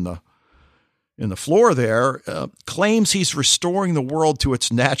blown in the floor there. Claims he's restoring the world to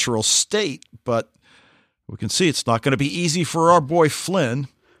its natural state, but we can see it's not going to be easy for our boy Flynn.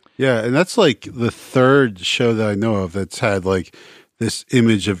 yeah, and that's like the third show that I know of that's had this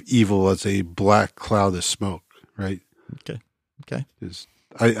image of evil as a black cloud of smoke, right? Okay.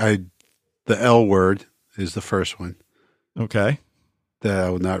 The L word is the first one Okay. that I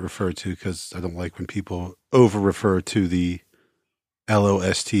would not refer to because I don't like when people over refer to the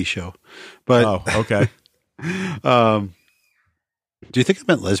LOST show. But okay. do you think I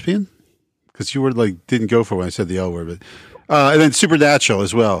meant lesbian? Because you were didn't go for when I said the L word, but and then Supernatural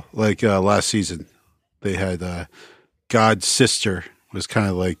as well. Last season, they had God's sister was kind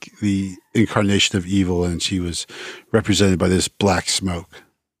of like the incarnation of evil, and she was represented by this black smoke.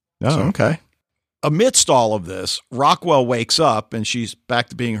 Oh, okay. Amidst all of this, Rockwell wakes up and she's back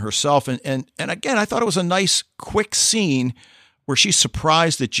to being herself. And again, I thought it was a nice, quick scene where she's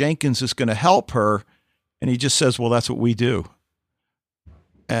surprised that Jenkins is going to help her. And he just says, well, that's what we do.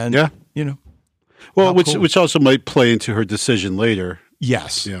 And, Well, how cool. which also might play into her decision later.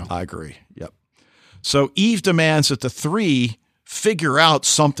 Yes, Yeah. I agree. Yep. So Eve demands that the three figure out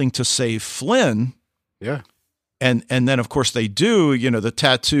something to save Flynn. Yeah. And then, of course, they do. The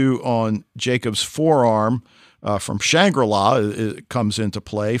tattoo on Jacob's forearm from Shangri-La it comes into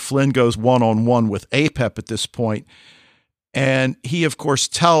play. Flynn goes one-on-one with APEP at this point. And he, of course,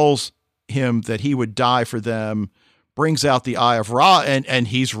 tells him that he would die for them, brings out the Eye of Ra, and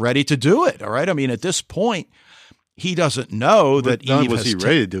he's ready to do it. All right. I mean, at this point, he doesn't know that Not Eve was has he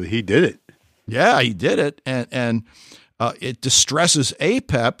ready to do it. He did it. Yeah, he did it. And it distresses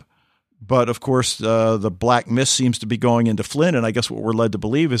APEP. But of course, the black mist seems to be going into Flynn, and I guess what we're led to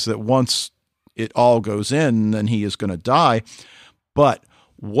believe is that once it all goes in, then he is going to die. But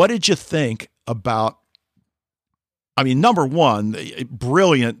what did you think about? I mean, number one,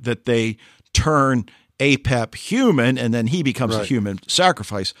 brilliant that they turn APEP human, and then he becomes a human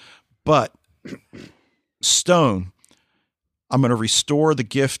sacrifice. But Stone, I'm going to restore the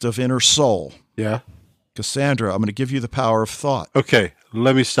gift of inner soul. Yeah. Cassandra, I'm going to give you the power of thought. Okay.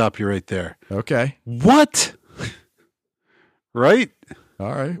 Let me stop you right there. Okay. What? Right?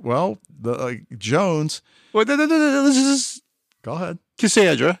 All right. Well, the Jones. Well, no. This is Go ahead.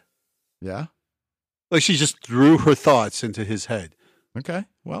 Cassandra. Yeah. She just threw her thoughts into his head. Okay.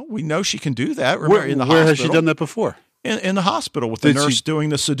 Well, we know she can do that. Remember, in the where hospital. has she done that before? In the hospital with the nurse doing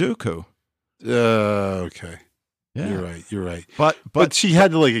the Sudoku. Okay. Yeah. You're right. But she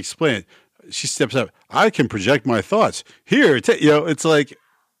had to explain it. She steps up. I can project my thoughts here. It's like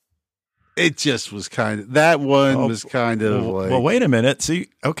it just was kind of that one was kind of well, wait a minute. See,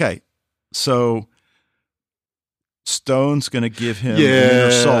 okay, so Stone's going to give him an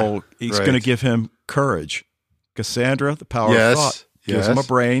inner soul. He's going to give him courage. Cassandra, the power of thought, gives him a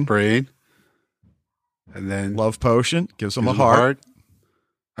brain, and then love potion gives him a heart.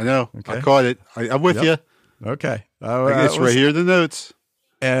 I know. Okay. I caught it. I'm with you. Okay, It's right here in the notes.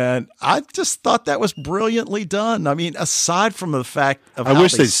 And I just thought that was brilliantly done. I mean, aside from the fact of I how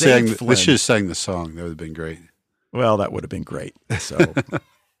wish they they'd sang. saved Flynn, They should have sang the song. That would have been great. well, that would have been great. So,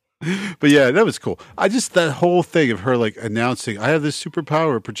 But yeah, that was cool. I just that whole thing of her like announcing, "I have this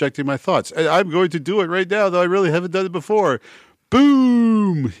superpower, projecting my thoughts, and I'm going to do it right now, though I really haven't done it before."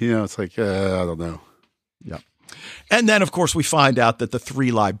 Boom! You know, it's like I don't know. yeah. And then, of course, we find out that the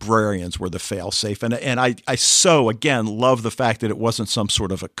 3 librarians were the fail-safe. And I so, again, love the fact that it wasn't some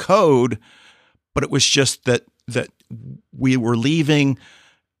sort of a code, but it was just that we were leaving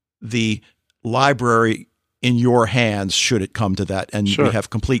the library in your hands should it come to that. And Sure. we have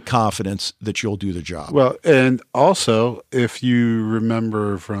complete confidence that you'll do the job. Well, and also, if you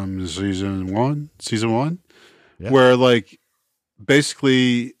remember from season one, Yeah. where like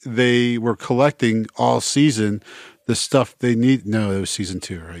basically they were collecting all season the stuff they need. No, it was season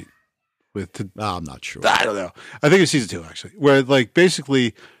 2, right? I'm not sure. I don't know. I think it's season 2 actually, where like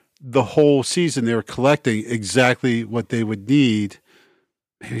basically the whole season they were collecting exactly what they would need.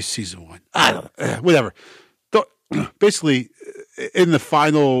 Maybe season 1. I don't know. Whatever. Basically, in the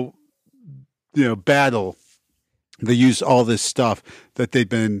final, battle, they used all this stuff that they'd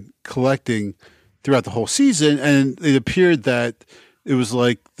been collecting throughout the whole season, and it appeared that it was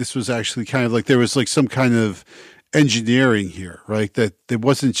like this was actually kind of like there was like some kind of engineering here, right? That it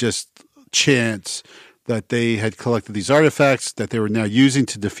wasn't just chance that they had collected these artifacts that they were now using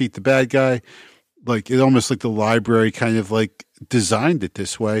to defeat the bad guy. Like it almost like the library kind of like designed it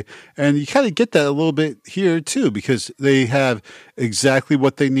this way. And you kind of get that a little bit here too, because they have exactly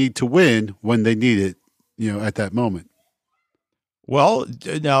what they need to win when they need it, at that moment. Well,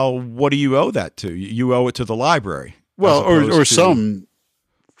 now, what do you owe that to? You owe it to the library. Well, as opposed or to- some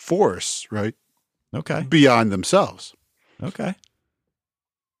force, right? Okay. Beyond themselves. Okay.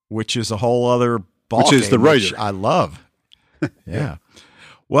 Which is a whole other ball Which is the game, which writer. I love. Yeah.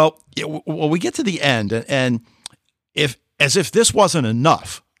 Well, we get to the end, and as if this wasn't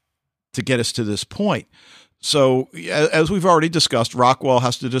enough to get us to this point. So, as we've already discussed, Rockwell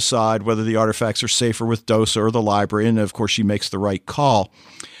has to decide whether the artifacts are safer with Dosa or the library, and of course, she makes the right call.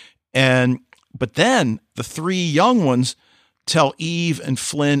 But then the 3 young ones tell Eve and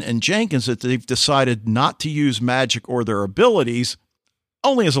Flynn and Jenkins that they've decided not to use magic or their abilities,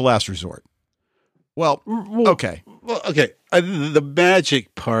 only as a last resort. Well, okay. Well, okay. The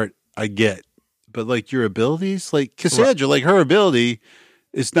magic part I get, but like your abilities, like Cassandra, like her ability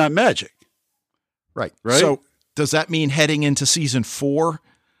is not magic. Right. Right. So does that mean heading into season 4,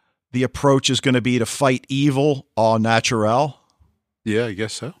 the approach is going to be to fight evil au naturel? Yeah, I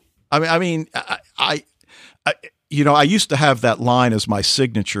guess so. I mean, I used to have that line as my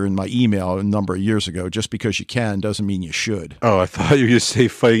signature in my email a number of years ago. Just because you can doesn't mean you should. Oh, I thought you were going to say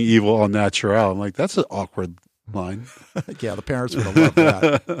fighting evil all natural. I'm like, that's an awkward line. Yeah, the parents would have loved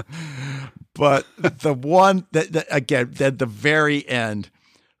that. But the one that again, at the very end,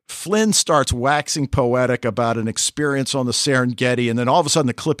 Flynn starts waxing poetic about an experience on the Serengeti, and then all of a sudden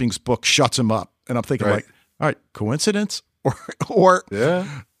the clippings book shuts him up. And I'm thinking, Right. all right, coincidence? Or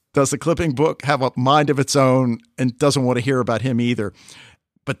Yeah. does the clipping book have a mind of its own and doesn't want to hear about him either?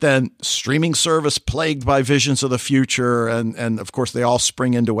 But then streaming service plagued by visions of the future, and of course they all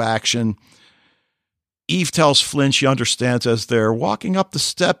spring into action. Eve tells Flynn she understands as they're walking up the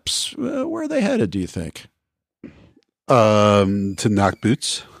steps. Where are they headed, do you think? To knock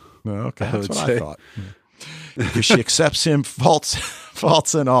boots. Okay, I that's would what say. I thought. Because she accepts him,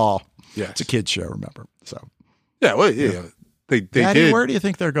 faults and all. Yeah. It's a kid's show, remember? So, Yeah. Well, yeah. They Daddy, did. where do you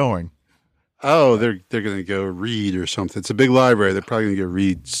think they're going? Oh, they're going to go read or something. It's a big library. They're probably going to go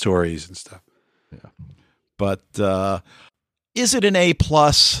read stories and stuff. But is it an A+?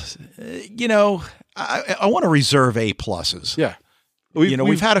 I want to reserve A pluses. Yeah.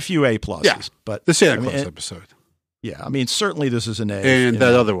 We've had a few A pluses. Yeah. But The Santa I mean, Claus episode. Yeah, I mean, certainly this is an A. And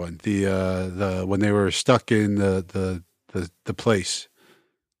that other one, the when they were stuck in the place,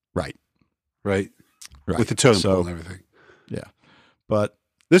 right, right, right, with the totem So, pole and everything. Yeah, but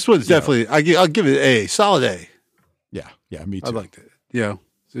This one's definitely. I'll give it A, solid A. yeah, me too. I liked it. It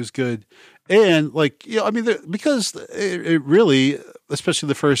was good, and I mean, because it really, especially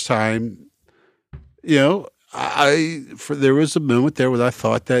the first time, there was a moment there when I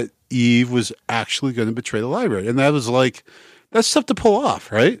thought that Eve was actually going to betray the library, and that was that's tough to pull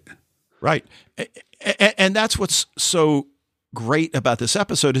off, right? Right, and that's what's so great about this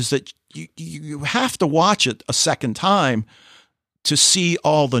episode is that you have to watch it a second time to see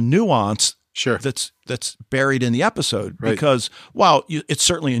all the nuance. Sure. That's buried in the episode, Right. because while it's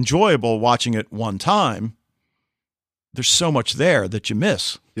certainly enjoyable watching it one time, there's so much there that you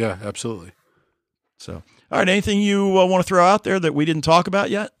miss. Yeah, absolutely. So, All right. Anything you want to throw out there that we didn't talk about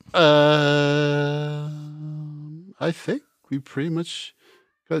yet? I think we pretty much.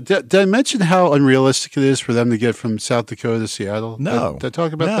 Did I mention how unrealistic it is for them to get from South Dakota to Seattle? No. Did I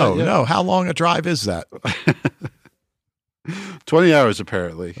talk about that yet? No. How long a drive is that? 20 hours,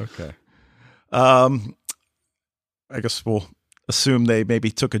 apparently. Okay. I guess we'll assume they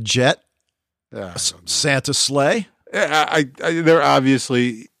maybe took a jet, Santa sleigh. They're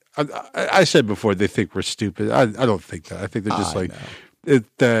obviously. I said before they think we're stupid. I don't think that. I think they're just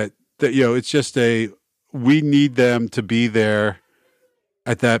that it's just we need them to be there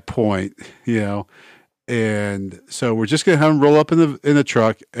at that point, and so we're just gonna have them roll up in the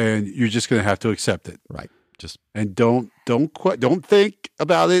truck, and you're just gonna have to accept it, right? And don't think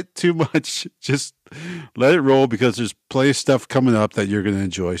about it too much. Just let it roll because there's plenty of stuff coming up that you're gonna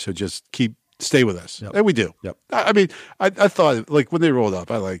enjoy. So just stay with us, and we do. Yep. I mean, I thought like when they rolled up,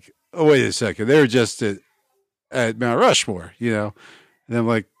 oh wait a second, they were just at Mount Rushmore, and I'm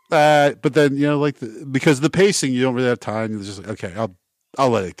like, but then because of the pacing, you don't really have time. It's just like, okay, I'll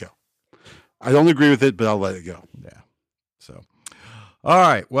let it go. I don't agree with it, but I'll let it go. Yeah. So, all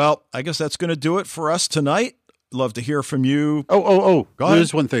right. Well, I guess that's going to do it for us tonight. Love to hear from you. Oh. Go ahead.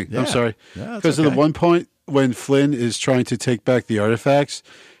 There's one thing. Yeah. I'm sorry. Because of the one point when Flynn is trying to take back the artifacts,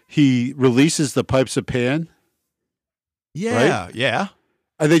 he releases the pipes of Pan. Yeah. Right? Yeah.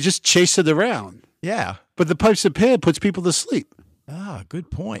 And they just chase it around. Yeah. But the pipes of Pan puts people to sleep. Ah,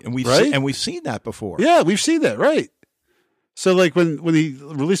 good point. And we've seen that before. Yeah, we've seen that, right? So, like when he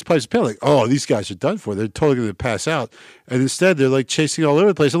released Pipes of Pan, like, these guys are done for. They're totally going to pass out, and instead they're like chasing all over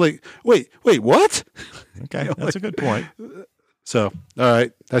the place. I'm like, wait, what? Okay, that's a good point. So, all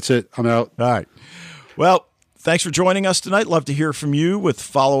right, that's it. I'm out. All right. Well, thanks for joining us tonight. Love to hear from you with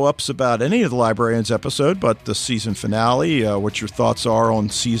follow-ups about any of the Librarians episode, but the season finale, what your thoughts are on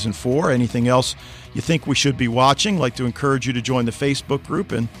season 4, anything else you think we should be watching. Like to encourage you to join the Facebook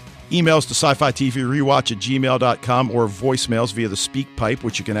group and emails to sci-fi TV rewatch at gmail.com or voicemails via the speak pipe,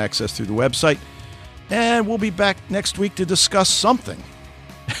 which you can access through the website. And we'll be back next week to discuss something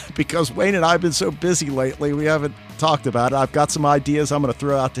because Wayne and I have been so busy lately. We haven't talked about it. I've got some ideas I'm going to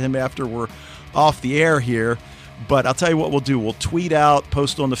throw out to him after we're off the air here, but I'll tell you what we'll do. We'll tweet out,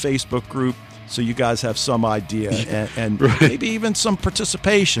 post on the Facebook group so you guys have some idea and right. Maybe even some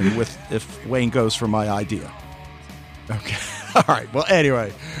participation with if Wayne goes for my idea. Okay. All right. Well,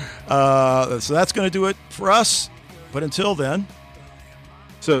 anyway, so that's going to do it for us. But until then.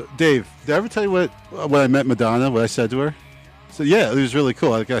 So, Dave, did I ever tell you when I met Madonna, what I said to her? So, yeah, it was really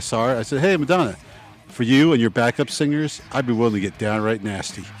cool. I saw her. I said, hey, Madonna, for you and your backup singers, I'd be willing to get downright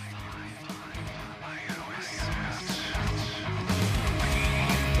nasty.